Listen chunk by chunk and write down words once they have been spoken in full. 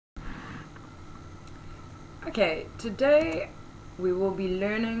Okay, today we will be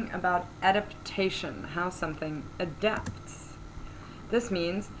learning about adaptation, how something adapts. This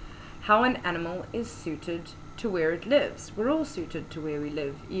means how an animal is suited to where it lives. We're all suited to where we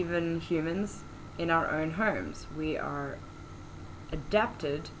live, even humans in our own homes. We are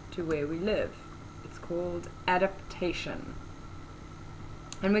adapted to where we live. It's called adaptation.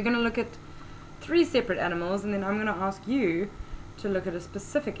 And we're going to look at 3 separate animals, and then I'm going to ask you to look at a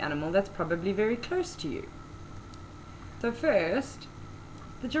specific animal that's probably very close to you. So first,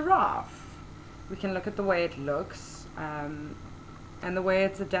 the giraffe. We can look at the way it looks and the way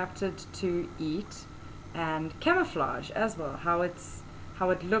it's adapted to eat, and camouflage as well, how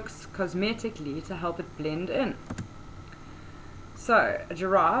it looks cosmetically to help it blend in. So a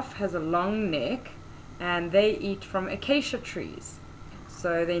giraffe has a long neck and they eat from acacia trees.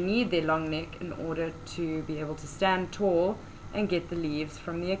 So they need their long neck in order to be able to stand tall and get the leaves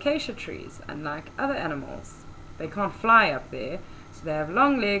from the acacia trees, unlike other animals. They can't fly up there, so they have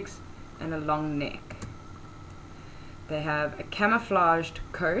long legs and a long neck. They have a camouflaged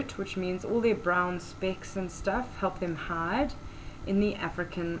coat, which means all their brown specks and stuff help them hide in the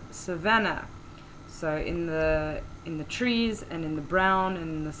African savanna. So in the trees and in the brown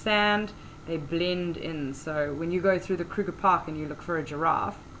and in the sand, they blend in. So when you go through the Kruger Park and you look for a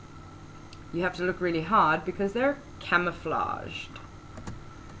giraffe, you have to look really hard because they're camouflaged.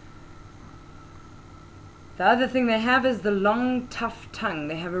 The other thing they have is the long, tough tongue.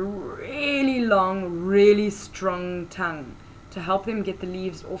 They have a really long, really strong tongue to help them get the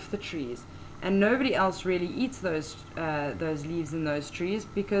leaves off the trees. And nobody else really eats those leaves in those trees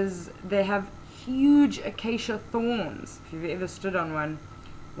because they have huge acacia thorns. If you've ever stood on one,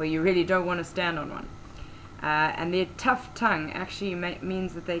 where you really don't want to stand on one. And their tough tongue actually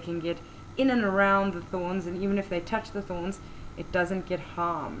means that they can get in and around the thorns, and even if they touch the thorns, it doesn't get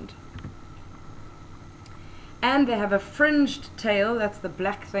harmed. And they have a fringed tail, that's the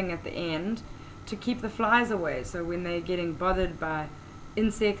black thing at the end, to keep the flies away. So when they're getting bothered by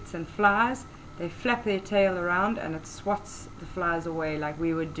insects and flies, they flap their tail around and it swats the flies away like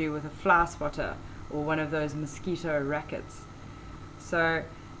we would do with a fly swatter or one of those mosquito rackets. So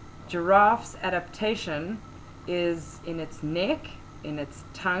giraffe's adaptation is in its neck, in its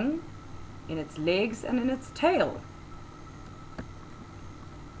tongue, in its legs, and in its tail.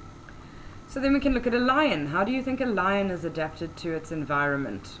 So then we can look at a lion. How do you think a lion is adapted to its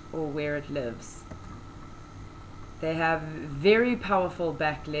environment or where it lives? They have very powerful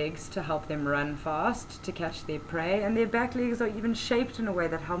back legs to help them run fast to catch their prey, and their back legs are even shaped in a way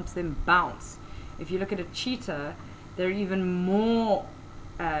that helps them bounce. If you look at a cheetah, they're even more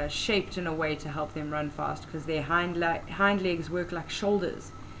shaped in a way to help them run fast because their hind legs work like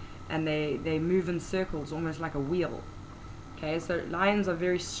shoulders and they move in circles almost like a wheel. Okay, so lions are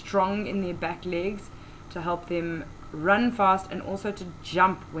very strong in their back legs to help them run fast and also to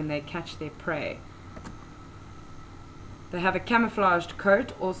jump when they catch their prey. They have a camouflaged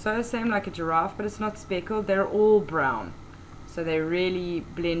coat also, same like a giraffe, but it's not speckled. They're all brown. So they really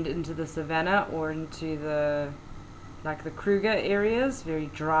blend into the savanna or into the Kruger areas,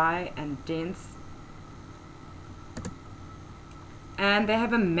 very dry and dense. And they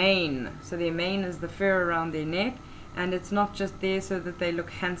have a mane. So their mane is the fur around their neck. And it's not just there so that they look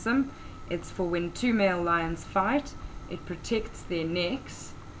handsome, it's for when 2 male lions fight, it protects their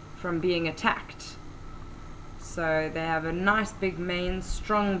necks from being attacked. So they have a nice big mane,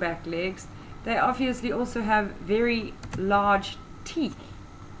 strong back legs. They obviously also have very large teeth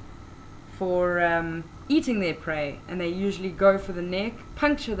for eating their prey, and they usually go for the neck,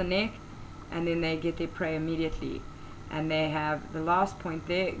 puncture the neck, and then they get their prey immediately. And they have, the last point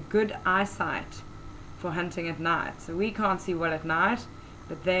there, good eyesight for hunting at night. So we can't see well at night,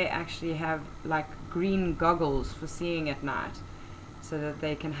 but they actually have like green goggles for seeing at night so that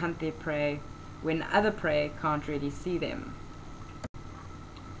they can hunt their prey when other prey can't really see them.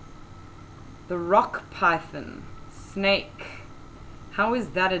 The rock python, snake. How is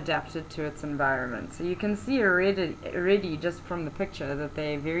that adapted to its environment? So you can see already just from the picture that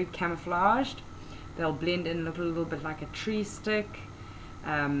they're very camouflaged. They'll blend in, look a little bit like a tree stick.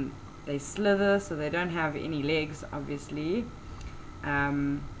 They slither, so they don't have any legs, obviously.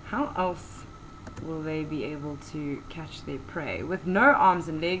 How else will they be able to catch their prey? With no arms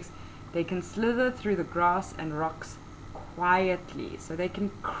and legs, they can slither through the grass and rocks quietly, so they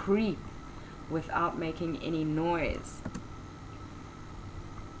can creep without making any noise.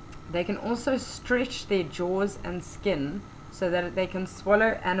 They can also stretch their jaws and skin so that they can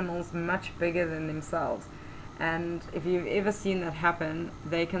swallow animals much bigger than themselves. And if you've ever seen that happen,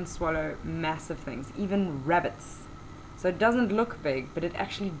 they can swallow massive things, even rabbits. So it doesn't look big, but it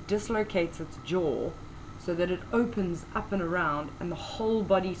actually dislocates its jaw so that it opens up and around and the whole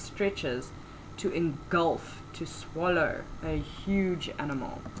body stretches to engulf, to swallow a huge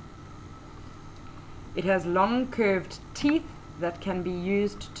animal. It has long curved teeth that can be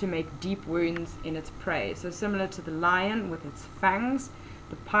used to make deep wounds in its prey. So similar to the lion with its fangs,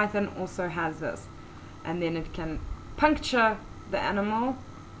 the python also has this. And then it can puncture the animal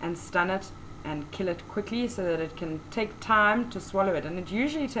and stun it and kill it quickly so that it can take time to swallow it. And it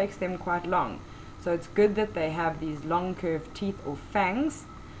usually takes them quite long. So it's good that they have these long curved teeth or fangs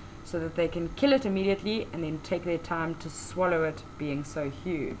so that they can kill it immediately and then take their time to swallow it, being so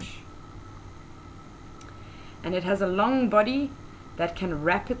huge. And it has a long body that can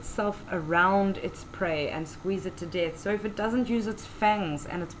wrap itself around its prey and squeeze it to death. So if it doesn't use its fangs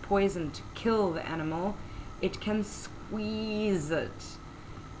and its poison to kill the animal, it can squeeze it.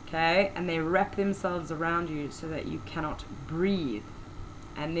 Okay, and they wrap themselves around you so that you cannot breathe.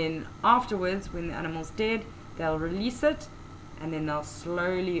 And then afterwards, when the animal's dead, they'll release it, and then they'll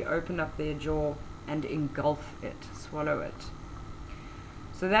slowly open up their jaw and engulf it, swallow it.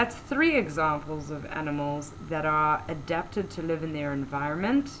 So that's 3 examples of animals that are adapted to live in their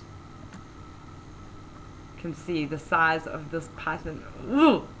environment. You can see the size of this python.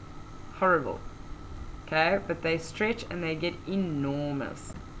 Ugh, horrible. Okay, but they stretch and they get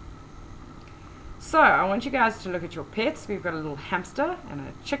enormous. So I want you guys to look at your pets. We've got a little hamster and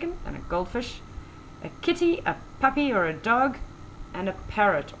a chicken and a goldfish, a kitty, a puppy or a dog, and a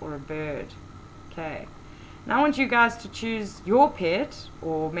parrot or a bird. Okay. Now I want you guys to choose your pet,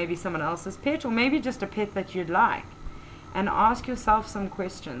 or maybe someone else's pet, or maybe just a pet that you'd like, and ask yourself some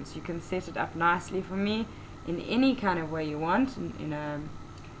questions. You can set it up nicely for me in any kind of way you want, in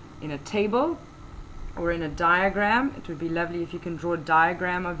a table or in a diagram. It would be lovely if you can draw a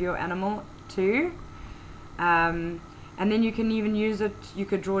diagram of your animal too. And then you can even use it, you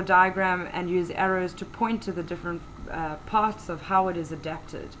could draw a diagram and use arrows to point to the different parts of how it is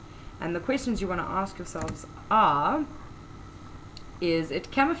adapted. And the questions you want to ask yourselves are, is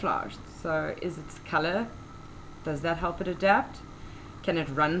it camouflaged? So is its color, does that help it adapt? Can it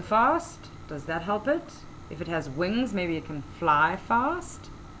run fast? Does that help it? If it has wings, maybe it can fly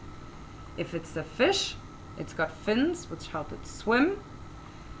fast. If it's a fish, it's got fins which help it swim.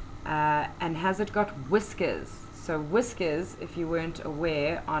 And has it got whiskers? So whiskers, if you weren't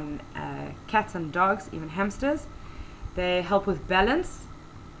aware, on cats and dogs, even hamsters, they help with balance.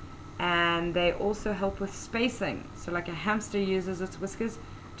 And they also help with spacing. So like a hamster uses its whiskers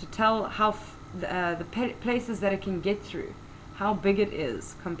to tell how the places that it can get through, how big it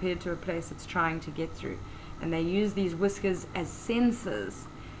is compared to a place it's trying to get through. And they use these whiskers as sensors.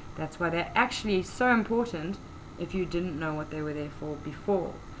 That's why they're actually so important if you didn't know what they were there for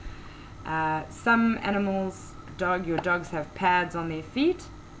before. Some animals, your dogs have pads on their feet,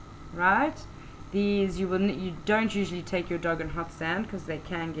 right? These you don't usually take your dog in hot sand because they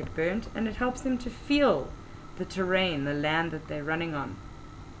can get burnt, and it helps them to feel the terrain, the land that they're running on.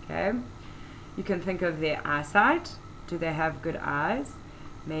 Okay, you can think of their eyesight. Do they have good eyes?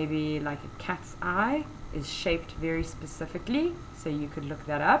 Maybe like a cat's eye is shaped very specifically, so you could look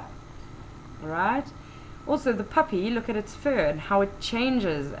that up. All right. Also, the puppy, look at its fur and how it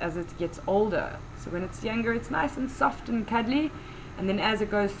changes as it gets older. So when it's younger, it's nice and soft and cuddly. And then as it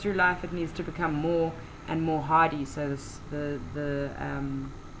goes through life, it needs to become more and more hardy. So the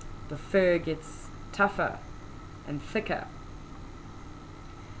fur gets tougher and thicker.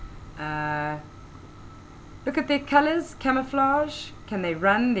 Look at their colors, camouflage. Can they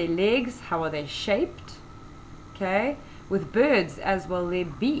run? Their legs, how are they shaped? Okay. With birds as well, their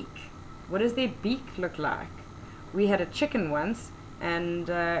beak. What does their beak look like? We had a chicken once, and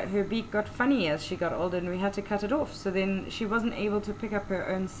her beak got funny as she got older, and we had to cut it off. So then she wasn't able to pick up her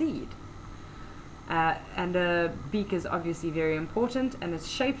own seed. And a beak is obviously very important, and it's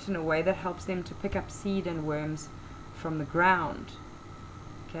shaped in a way that helps them to pick up seed and worms from the ground.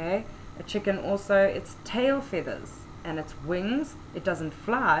 Okay, a chicken also, its tail feathers and its wings, it doesn't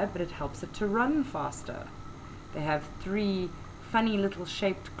fly, but it helps it to run faster. They have 3 funny little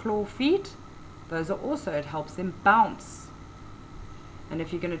shaped claw feet. Those are also, it helps them bounce. And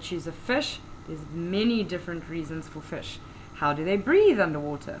if you're going to choose a fish, there's many different reasons for fish. How do they breathe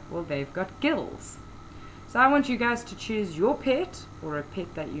underwater? Well, they've got gills. So I want you guys to choose your pet, or a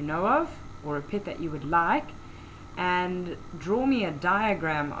pet that you know of, or a pet that you would like, and draw me a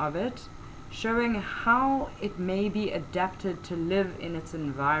diagram of it showing how it may be adapted to live in its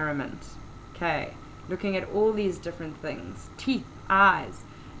environment. Okay, looking at all these different things. Teeth, eyes,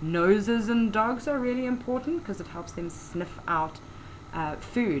 noses in dogs are really important because it helps them sniff out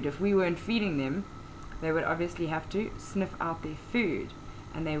food. If we weren't feeding them, they would obviously have to sniff out their food,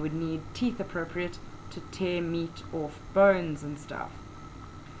 and they would need teeth appropriate to tear meat off bones and stuff.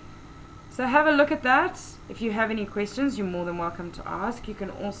 So have a look at that. If you have any questions, you're more than welcome to ask. You can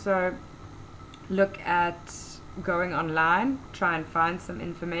also look at going online, try and find some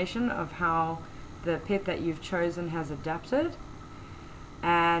information of how the pet that you've chosen has adapted,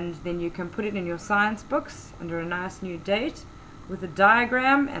 and then you can put it in your science books under a nice new date with a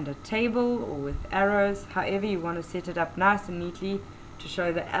diagram and a table, or with arrows, however you want to set it up nice and neatly to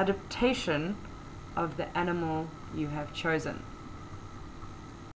show the adaptation of the animal you have chosen.